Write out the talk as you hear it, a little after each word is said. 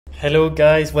Hello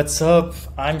guys, what's up?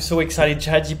 I'm so excited.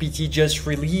 ChatGPT just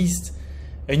released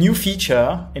a new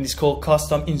feature and it's called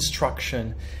custom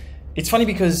instruction. It's funny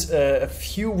because a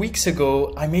few weeks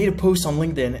ago I made a post on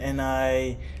LinkedIn and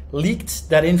I leaked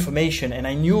that information and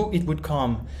I knew it would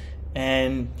come.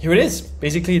 And here it is.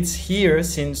 Basically it's here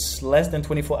since less than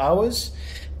 24 hours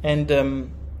and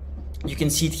you can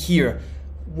see it here.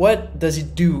 What does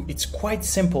it do? It's quite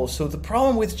simple. So the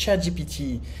problem with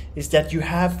ChatGPT is that you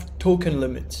have token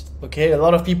limits. Okay, a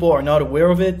lot of people are not aware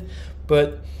of it,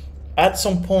 but at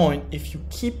some point, if you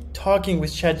keep talking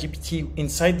with ChatGPT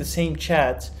inside the same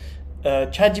chat,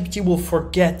 ChatGPT will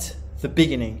forget the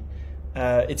beginning.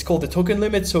 It's called the token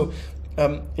limit. So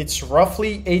it's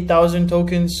roughly 8,000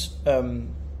 tokens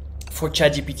for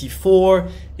ChatGPT 4.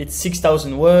 It's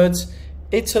 6,000 words.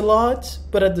 It's a lot,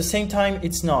 but at the same time,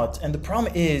 it's not. And the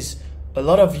problem is a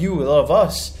lot of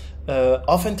us,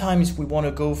 oftentimes we want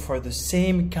to go for the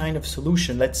same kind of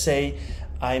solution. Let's say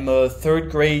I'm a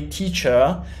third grade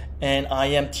teacher and I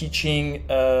am teaching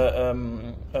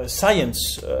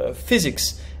science,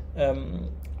 physics.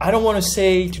 I don't want to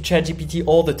say to ChatGPT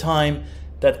all the time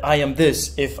that I am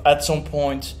this if at some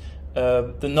point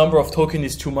the number of tokens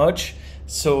is too much.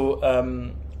 So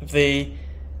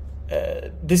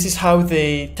this is how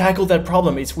they tackle that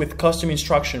problem. It's with custom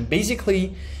instruction.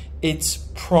 Basically, it's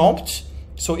prompt,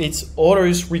 so it's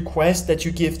orders, requests that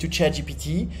you give to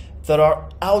ChatGPT that are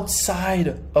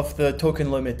outside of the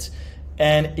token limit.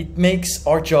 And it makes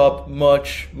our job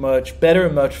much better,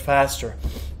 much faster.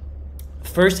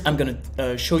 First, I'm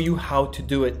gonna show you how to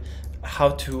do it,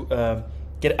 how to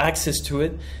get access to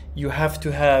it. You have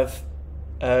to have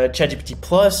ChatGPT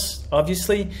Plus,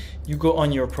 obviously. You go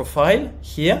on your profile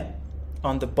here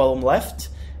on the bottom left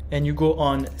and you go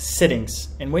on settings.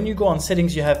 And when you go on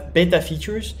settings, you have beta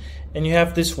features and you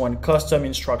have this one, custom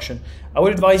instruction. I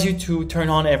would advise you to turn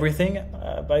on everything.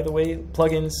 By the way,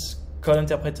 plugins, code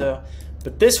interpreter,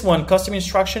 but this one, custom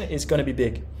instruction, is gonna be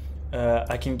big.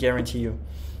 I can guarantee you.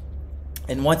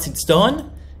 And once it's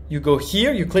done, you go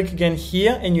here, you click again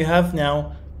here, and you have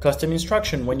now custom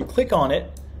instruction. When you click on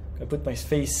it, I put my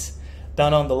face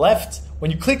down on the left.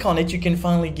 When you click on it, you can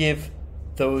finally give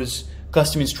those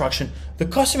custom instruction. The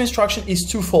custom instruction is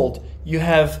twofold. You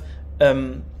have,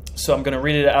 so I'm gonna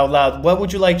read it out loud. What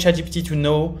would you like ChatGPT to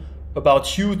know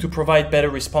about you to provide better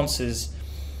responses?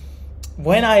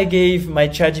 When I gave my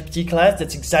ChatGPT class,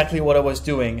 that's exactly what I was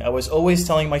doing. I was always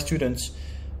telling my students,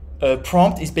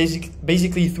 prompt is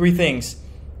basically three things.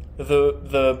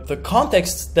 The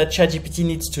context that ChatGPT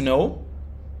needs to know.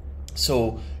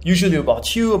 So usually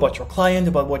about you, about your client,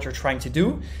 about what you're trying to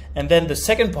do. And then the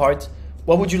second part,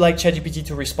 what would you like ChatGPT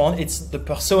to respond? It's the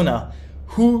persona,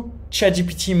 who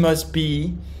ChatGPT must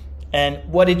be and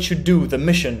what it should do, the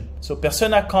mission. So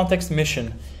persona, context,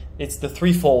 mission. It's the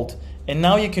threefold. And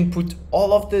now you can put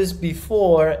all of this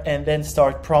before and then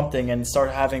start prompting and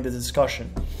start having the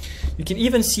discussion. You can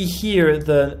even see here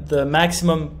the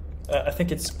maximum, I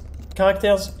think it's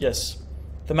characters, yes.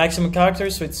 The maximum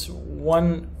characters, so it's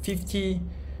 150,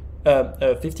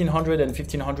 1500 and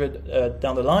 1500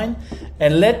 down the line.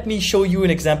 And let me show you an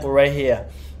example right here.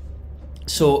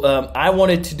 So I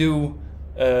wanted to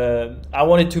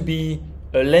be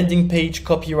a landing page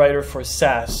copywriter for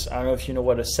SaaS. I don't know if you know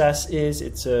what a SaaS is.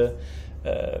 It's a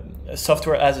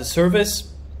software as a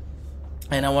service.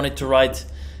 And I wanted to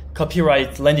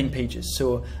copyright landing pages.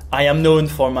 So I am known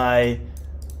for my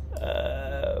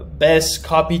best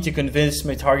copy to convince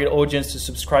my target audience to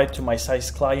subscribe to my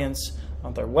SaaS clients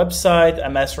on their website. I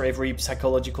master every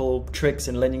psychological tricks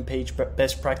and landing page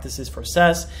best practices for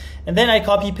SaaS. And then I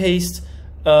copy paste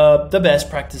the best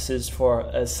practices for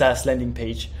a SaaS landing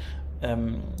page.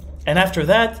 And after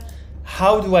that,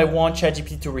 how do I want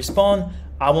ChatGPT to respond?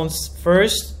 I want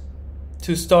first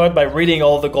to start by reading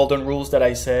all the golden rules that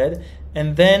I said.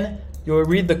 And then you'll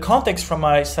read the context from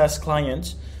my SaaS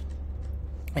client.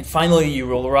 And finally, you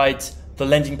will write the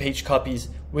landing page copies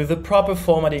with the proper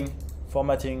formatting.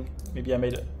 Maybe I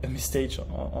made a mistake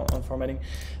on formatting.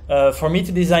 For me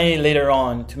to design it later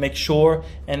on to make sure,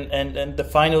 and the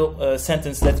final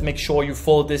sentence, let's make sure you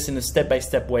follow this in a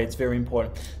step-by-step way. It's very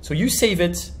important. So you save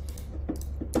it,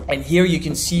 and here you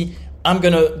can see, I'm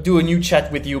gonna do a new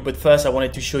chat with you, but first I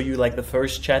wanted to show you like the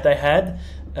first chat I had.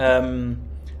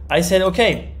 I said,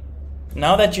 okay,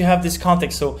 now that you have this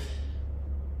context, so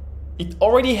it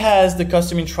already has the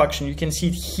custom instruction. You can see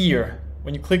it here.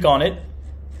 When you click on it,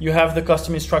 you have the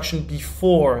custom instruction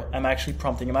before I'm actually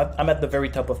prompting. I'm at the very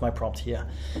top of my prompt here.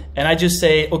 And I just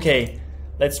say, okay,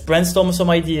 let's brainstorm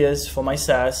some ideas for my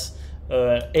SaaS,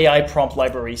 AI prompt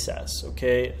library SaaS,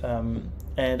 okay?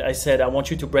 And I said, I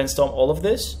want you to brainstorm all of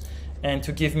this and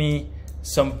to give me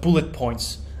some bullet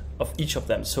points of each of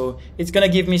them. So it's going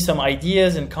to give me some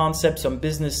ideas and concepts, some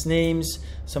business names,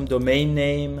 some domain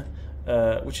name,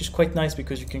 which is quite nice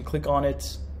because you can click on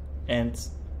it and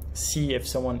see if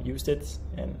someone used it.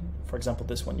 And for example,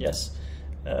 this one, yes.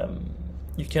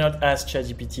 You cannot ask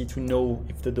ChatGPT to know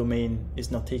if the domain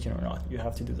is not taken or not. You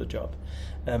have to do the job.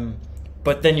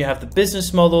 But then you have the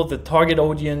business model, the target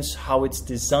audience, how it's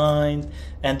designed,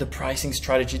 and the pricing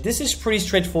strategy. This is pretty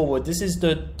straightforward. This is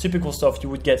the typical stuff you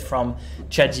would get from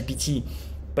ChatGPT.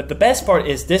 But the best part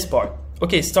is this part.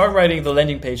 Okay, start writing the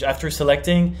landing page after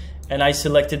selecting, and I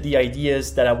selected the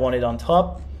ideas that I wanted on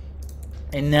top.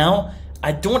 And now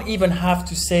I don't even have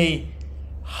to say,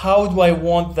 how do I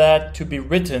want that to be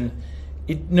written?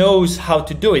 It knows how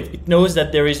to do it. It knows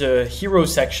that there is a hero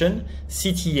section,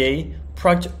 CTA,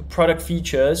 product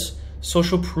features,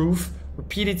 social proof,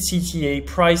 repeated CTA,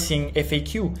 pricing,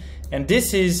 FAQ. And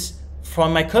this is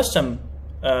from my custom.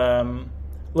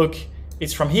 Look,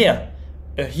 it's from here.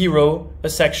 A hero, a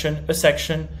section,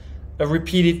 a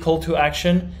repeated call to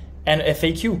action, and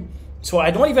FAQ. So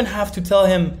I don't even have to tell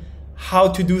him how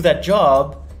to do that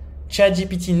job.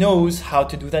 ChatGPT knows how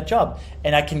to do that job.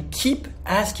 And I can keep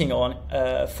asking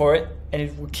for it, and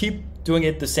it will keep doing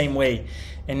it the same way.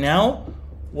 And now,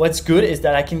 what's good is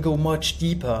that I can go much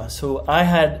deeper. So I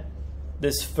had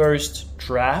this first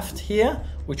draft here,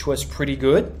 which was pretty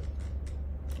good.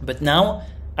 But now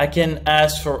I can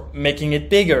ask for making it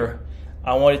bigger.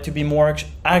 I want it to be more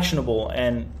actionable,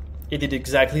 and it did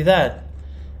exactly that.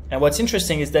 And what's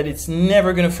interesting is that it's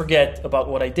never going to forget about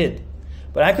what I did.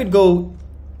 But I could go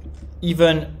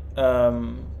even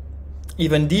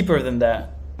deeper than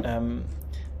that,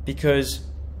 because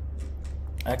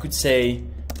I could say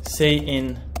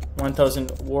in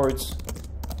 1,000 words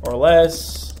or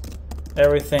less,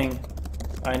 everything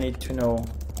I need to know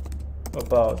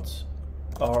about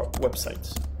our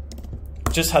website.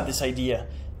 Just had this idea.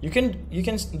 You can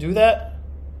do that.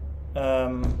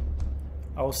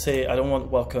 I will say I don't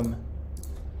want welcome.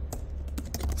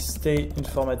 Stay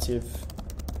informative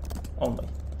only.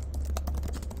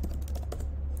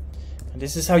 And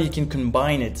this is how you can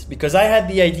combine it, because I had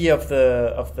the idea of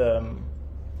the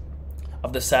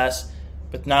SaaS,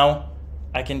 but now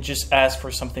I can just ask for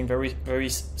something very, very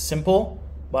simple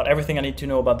about everything I need to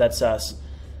know about that SaaS.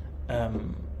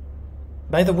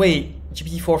 By the way,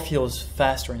 GPT-4 feels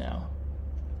faster now.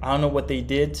 I don't know what they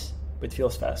did, but it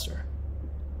feels faster.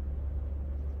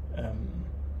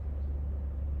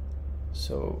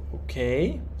 So,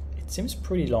 okay, it seems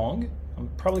pretty long. I'm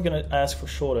probably gonna ask for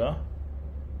shorter.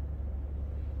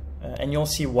 And you'll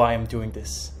see why I'm doing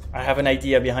this. I have an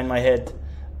idea behind my head.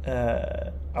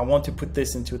 I want to put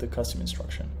this into the custom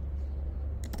instruction.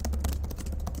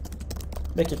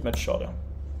 Make it much shorter.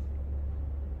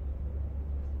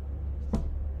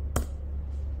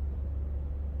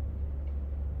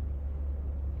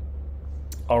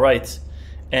 All right,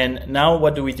 and now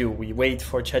what do? We wait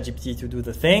for ChatGPT to do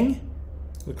the thing.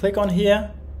 We click on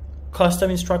here,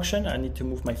 custom instruction. I need to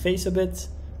move my face a bit.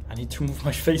 I need to move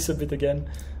my face a bit again.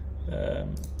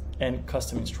 And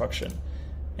custom instruction.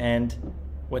 And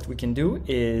what we can do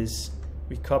is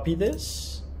we copy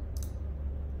this,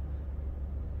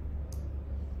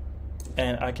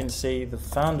 and I can say the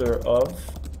founder of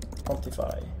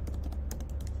Promptify,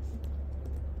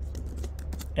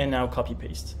 and now copy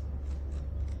paste.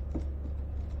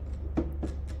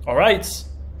 All right.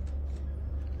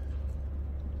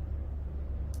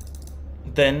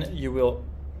 Then you will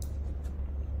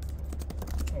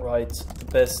write the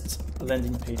best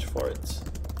landing page for it.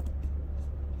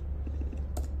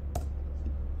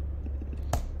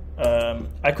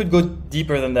 I could go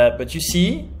deeper than that, but you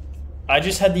see, I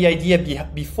just had the idea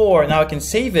before. Now I can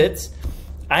save it.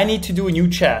 I need to do a new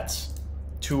chat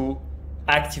to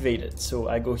activate it. So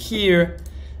I go here,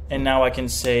 and now I can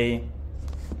say,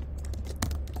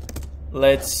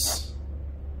 let's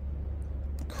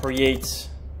create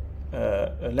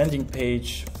a landing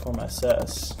page for my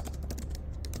SaaS.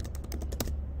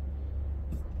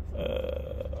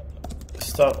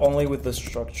 Start only with the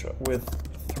structure, with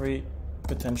 3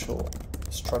 potential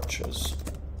structures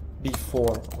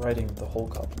before writing the whole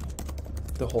copy,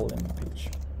 the whole landing page.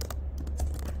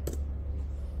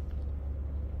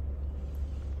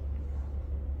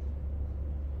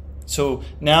 So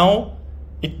now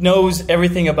it knows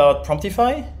everything about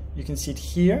Promptify. You can see it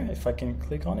here if I can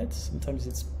click on it. Sometimes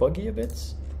it's buggy a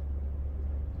bit.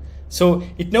 So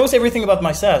it knows everything about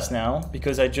my SaaS now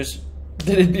because I just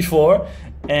did it before.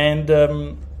 And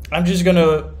I'm just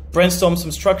gonna brainstorm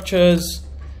some structures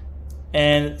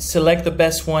and select the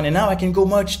best one. And now I can go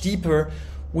much deeper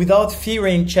without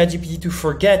fearing ChatGPT to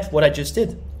forget what I just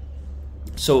did.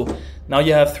 So now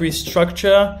you have 3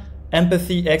 structure,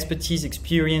 empathy, expertise,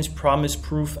 experience, promise,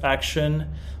 proof, action,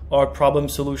 or problem,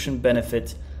 solution,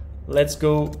 benefit. Let's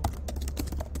go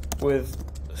with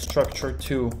structure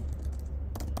 2.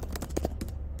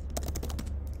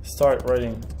 Start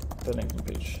writing the linking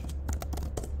page.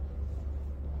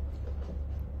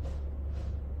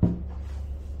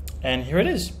 And here it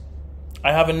is.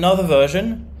 I have another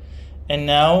version, and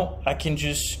now I can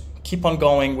just keep on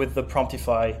going with the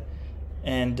Promptify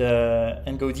and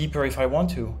go deeper if I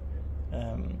want to.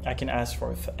 I can ask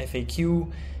for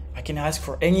FAQ. I can ask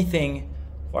for anything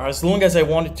for as long as I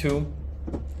wanted to,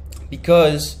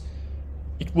 because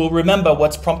it will remember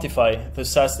what's Promptify, the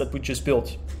SaaS that we just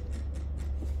built.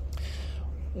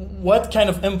 What kind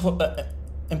of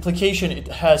implication it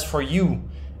has for you?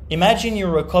 Imagine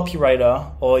you're a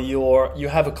copywriter, or you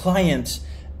have a client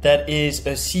that is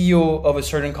a CEO of a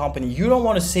certain company. You don't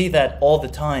want to say that all the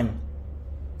time.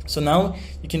 So now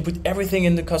you can put everything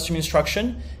in the custom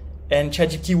instruction, and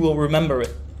ChatGPT will remember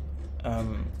it.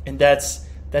 And that's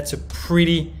a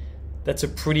pretty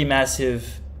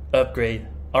massive upgrade.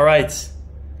 All right,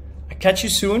 I catch you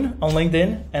soon on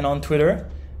LinkedIn and on Twitter.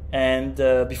 And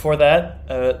before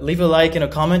that, leave a like and a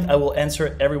comment. I will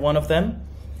answer every one of them.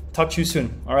 Talk to you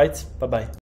soon. All right, bye-bye.